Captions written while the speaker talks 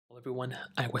Everyone,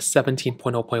 iOS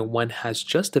 17.0.1 has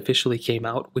just officially came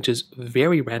out, which is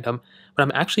very random, but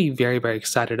I'm actually very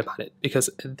excited about it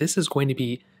because this is going to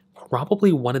be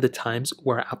probably one of the times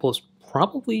where Apple's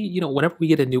probably, whenever we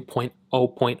get a new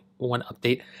 0.0.1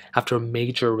 update after a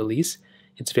major release,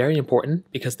 it's very important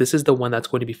because this is the one that's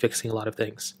going to be fixing a lot of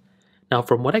things. Now,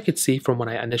 from what I could see from when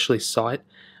I initially saw it,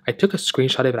 I took a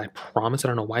screenshot of it. I promise I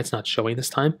don't know why it's not showing this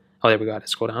time. Oh, there we go. I had to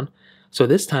scroll down. So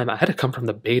this time I had to come from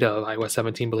the beta of iOS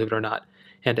 17, believe it or not.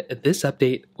 And this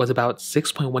update was about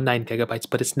 6.19 gigabytes,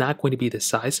 but it's not going to be this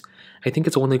size. I think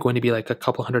it's only going to be like a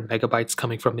couple hundred megabytes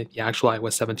coming from the actual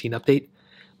iOS 17 update.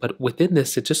 But within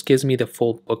this, it just gives me the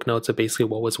full book notes of basically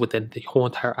what was within the whole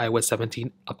entire iOS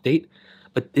 17 update.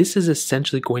 But this is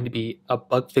essentially going to be a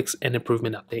bug fix and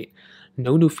improvement update.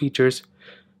 No new features.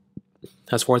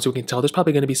 As far as we can tell, there's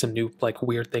probably going to be some new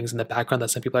weird things in the background that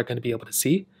some people are going to be able to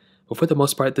see. But for the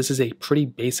most part, this is a pretty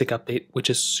basic update, which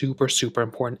is super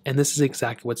important. And this is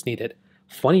exactly what's needed.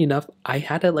 Funny enough, I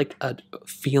had a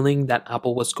feeling that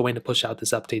Apple was going to push out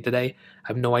this update today. I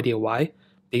have no idea why.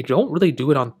 They don't really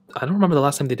do it on, I don't remember the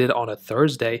last time they did it on a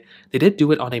Thursday. They did do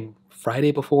it on a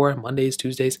Friday before, Mondays,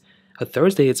 Tuesdays. A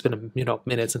Thursday, it's been a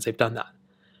minute since they've done that.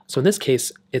 So in this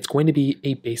case, it's going to be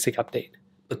a basic update.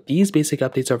 But these basic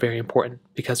updates are very important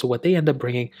because what they end up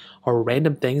bringing are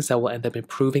random things that will end up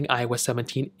improving iOS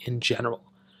 17 in general.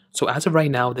 So as of right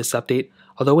now, this update,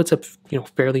 although it's a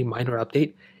fairly minor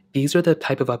update, these are the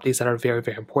type of updates that are very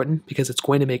important because it's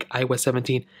going to make iOS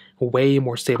 17 way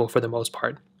more stable for the most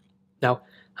part. Now,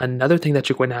 another thing that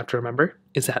you're going to have to remember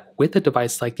is that with a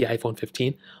device like the iPhone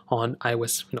 15 on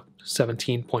iOS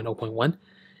 17.0.1,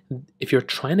 if you're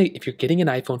getting an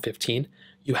iPhone 15,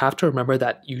 you have to remember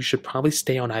that you should probably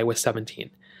stay on iOS 17.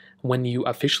 When you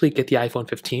officially get the iPhone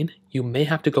 15, you may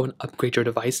have to go and upgrade your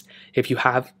device if you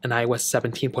have an iOS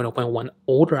 17.0.1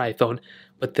 older iPhone,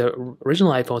 but the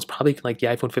original iPhones, probably like the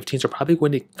iPhone 15s, are probably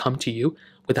going to come to you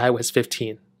with iOS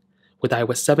 15, with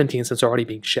iOS 17 since they're already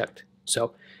being shipped.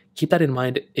 So keep that in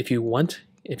mind. If you want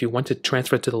to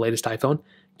transfer it to the latest iPhone,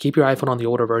 keep your iPhone on the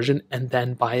older version and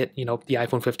then buy it, the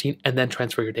iPhone 15, and then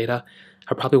transfer your data.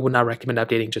 I probably would not recommend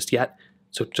updating just yet.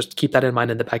 So just keep that in mind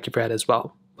in the back of your head as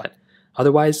well. But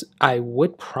otherwise, I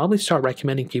would probably start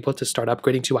recommending people to start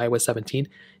upgrading to iOS 17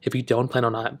 if you don't plan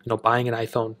on buying an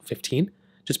iPhone 15,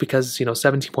 just because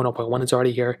 17.0.1 is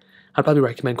already here. I'd probably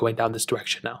recommend going down this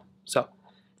direction now. So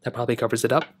that probably covers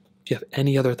it up. If you have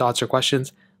any other thoughts or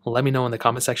questions, let me know in the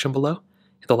comment section below.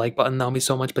 Hit the like button, that'll mean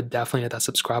so much, but definitely hit that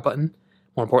subscribe button.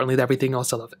 More importantly than everything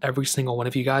else, I love every single one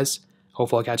of you guys.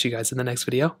 Hopefully I'll catch you guys in the next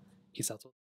video. Peace out.